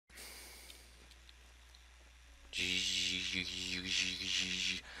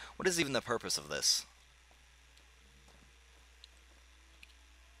What is even the purpose of this?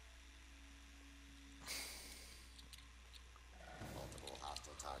 Multiple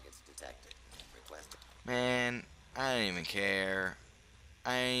hostile targets detected. Request. Man, I don't even care.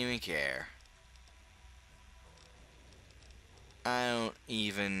 I don't even care.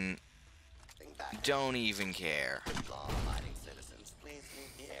 Don't even care. Law-abiding citizens, please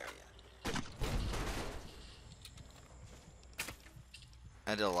leave the area.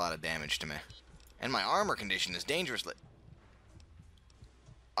 That did a lot of damage to me. And my armor condition is dangerously...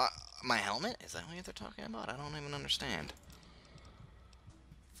 my helmet? Is that what they're talking about? I don't even understand.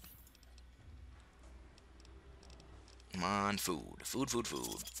 Come on, food. Food, food,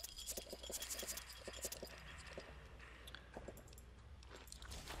 food.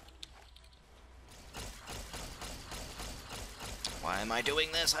 Why am I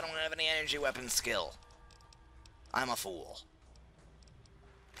doing this? I don't have any energy weapon skill. I'm a fool.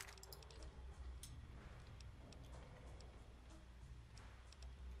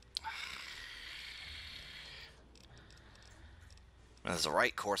 There's the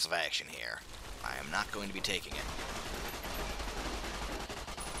right course of action here. I am not going to be taking it.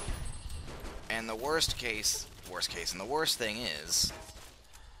 And the worst case, and the worst thing is...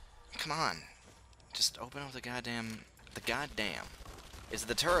 Come on. Just open up the goddamn... Is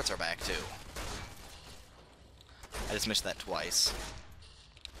the turrets are back, too. I just missed that twice.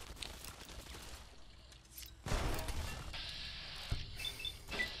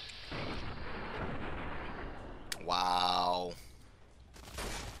 Wow.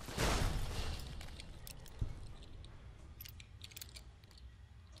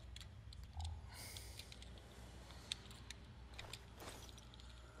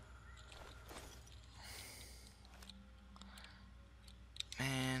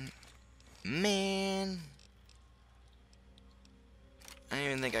 Man. I don't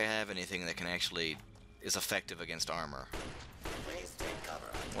even think I have anything that can actually... is effective against armor.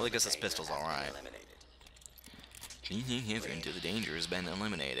 Well, I guess this pistol's alright. Into the danger has been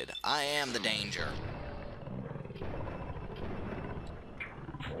eliminated. I am the danger.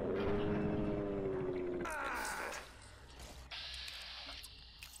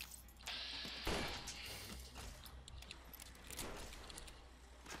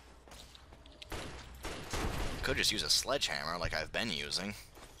 Could just use a sledgehammer like I've been using.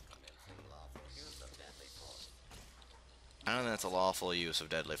 I don't think that's a lawful use of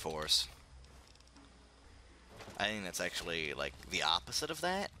deadly force. I think that's actually, like, the opposite of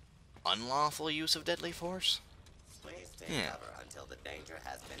that. Unlawful use of deadly force. Please stay cover until the danger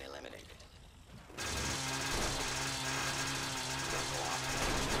has been eliminated.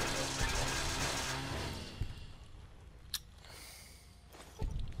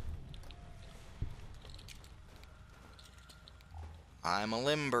 I'm a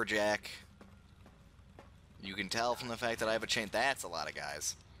limberjack. You can tell from the fact that I have a chain. That's a lot of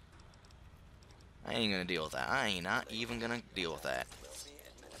guys. I ain't gonna deal with that. I ain't not even gonna deal with that.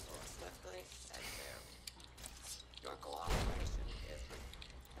 Your cooperation is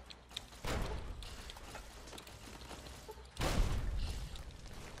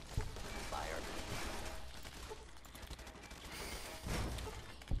fired.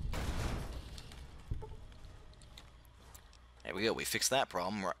 There we go. We fixed that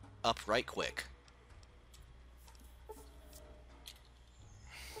problem. We're up right quick.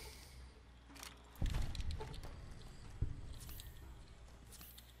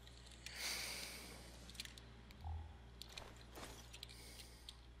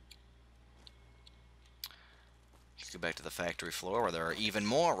 Let's go back to the factory floor where there are even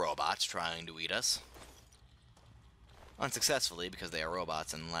more robots trying to eat us. Unsuccessfully because they are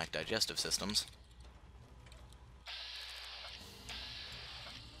robots and lack digestive systems.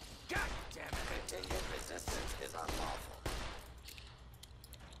 God damn it! Continued resistance is unlawful.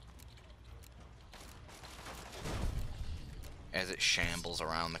 As it shambles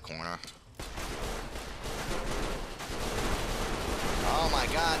around the corner. Oh my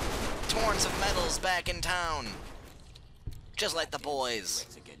god! Torrents of metals back in town! Just like the boys.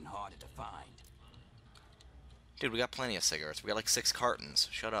 Cigarettes are getting harder to find. Dude, we got plenty of cigarettes. We got like 6 cartons.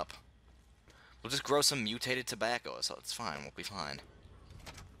 Shut up. We'll just grow some mutated tobacco, so it's fine. We'll be fine.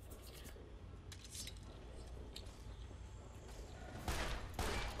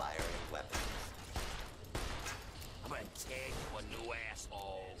 Firing weapons. I'm gonna tear you a new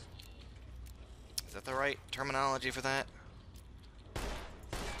asshole. Is that the right terminology for that?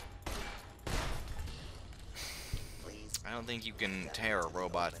 I don't think you can tear a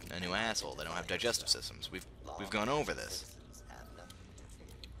robot a new asshole. They don't have digestive systems. We've gone over this.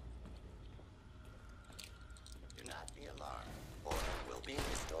 Do not be alarmed.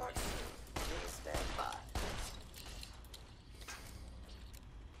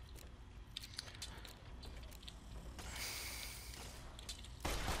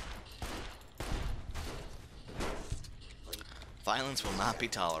 Violence will not be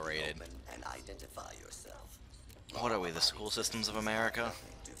tolerated. Open and identify yourself. What are we, the school systems of America?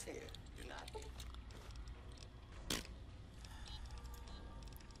 Nothing to fear. Do not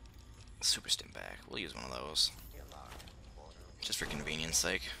Super stim back. We'll use one of those. be alarmed. Order, Just for convenience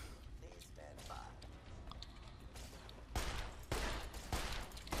sake. please stand by.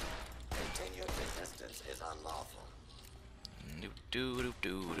 Continued resistance is unlawful. Do.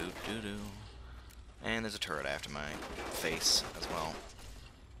 And there's a turret after my face as well.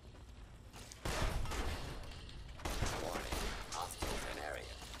 Warning. Hostiles in area.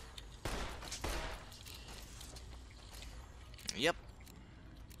 Yep.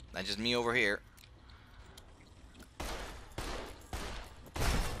 That's just me over here.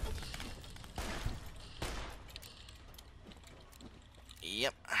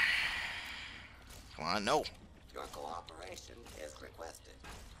 Yep. Come on, no. Your cooperation is requested.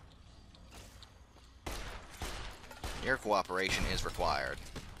 Your cooperation is required.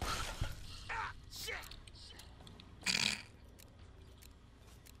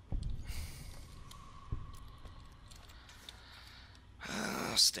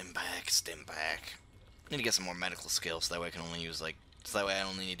 Stim back, stim back. Need to get some more medical skills so that way I can only use like, so that way I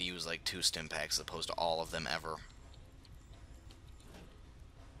only need to use like 2 stim packs as opposed to all of them ever.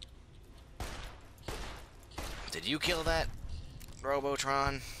 Did you kill that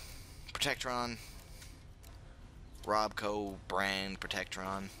Robotron? Protectron? Robco brand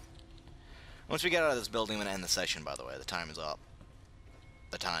Protectron? Once we get out of this building, I'm going to end the session, by the way. The time is up.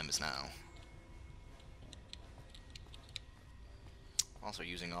 The time is now. Also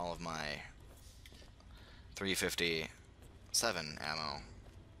using all of my 357 ammo,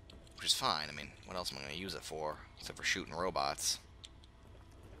 which is fine. I mean, what else am I going to use it for? Except for shooting robots.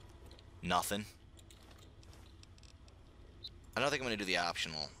 Nothing. I don't think I'm going to do the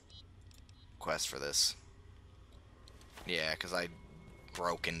optional quest for this. Yeah, because I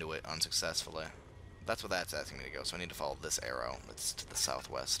broke into it unsuccessfully. That's what that's asking me to go, so I need to follow this arrow that's to the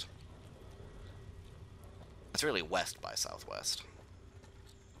southwest. It's really west by southwest.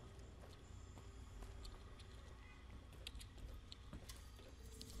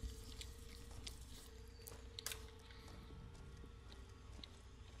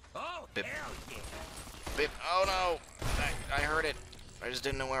 Oh, Bip. hell yeah! Bip. Oh no! I heard it. I just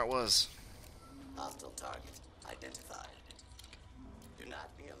didn't know where it was. Hostile target identified. Do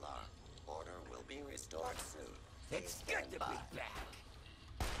not be alarmed. Order will be restored soon. It's Please good stand to by. be back.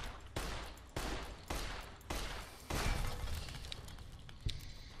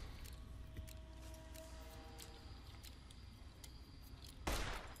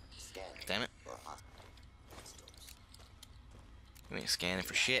 Scanning Damn it. for hostiles. You ain't scanning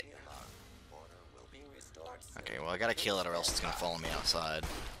for shit. Be alarmed. Order will be restored soon. Okay, well I gotta kill it or else it's gonna follow me outside.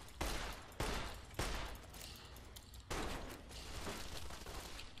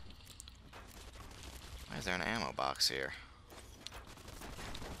 Why is there an ammo box here?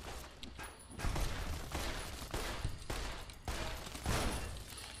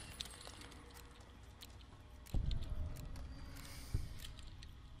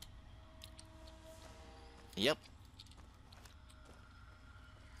 Yep.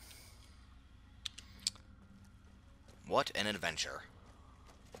 What an adventure.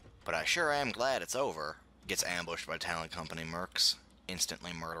 But I sure am glad it's over. Gets ambushed by talent company mercs.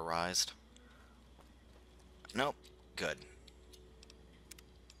 Instantly murderized. Nope. Good.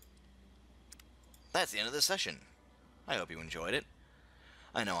 That's the end of this session. I hope you enjoyed it.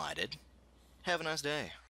 I know I did. Have a nice day.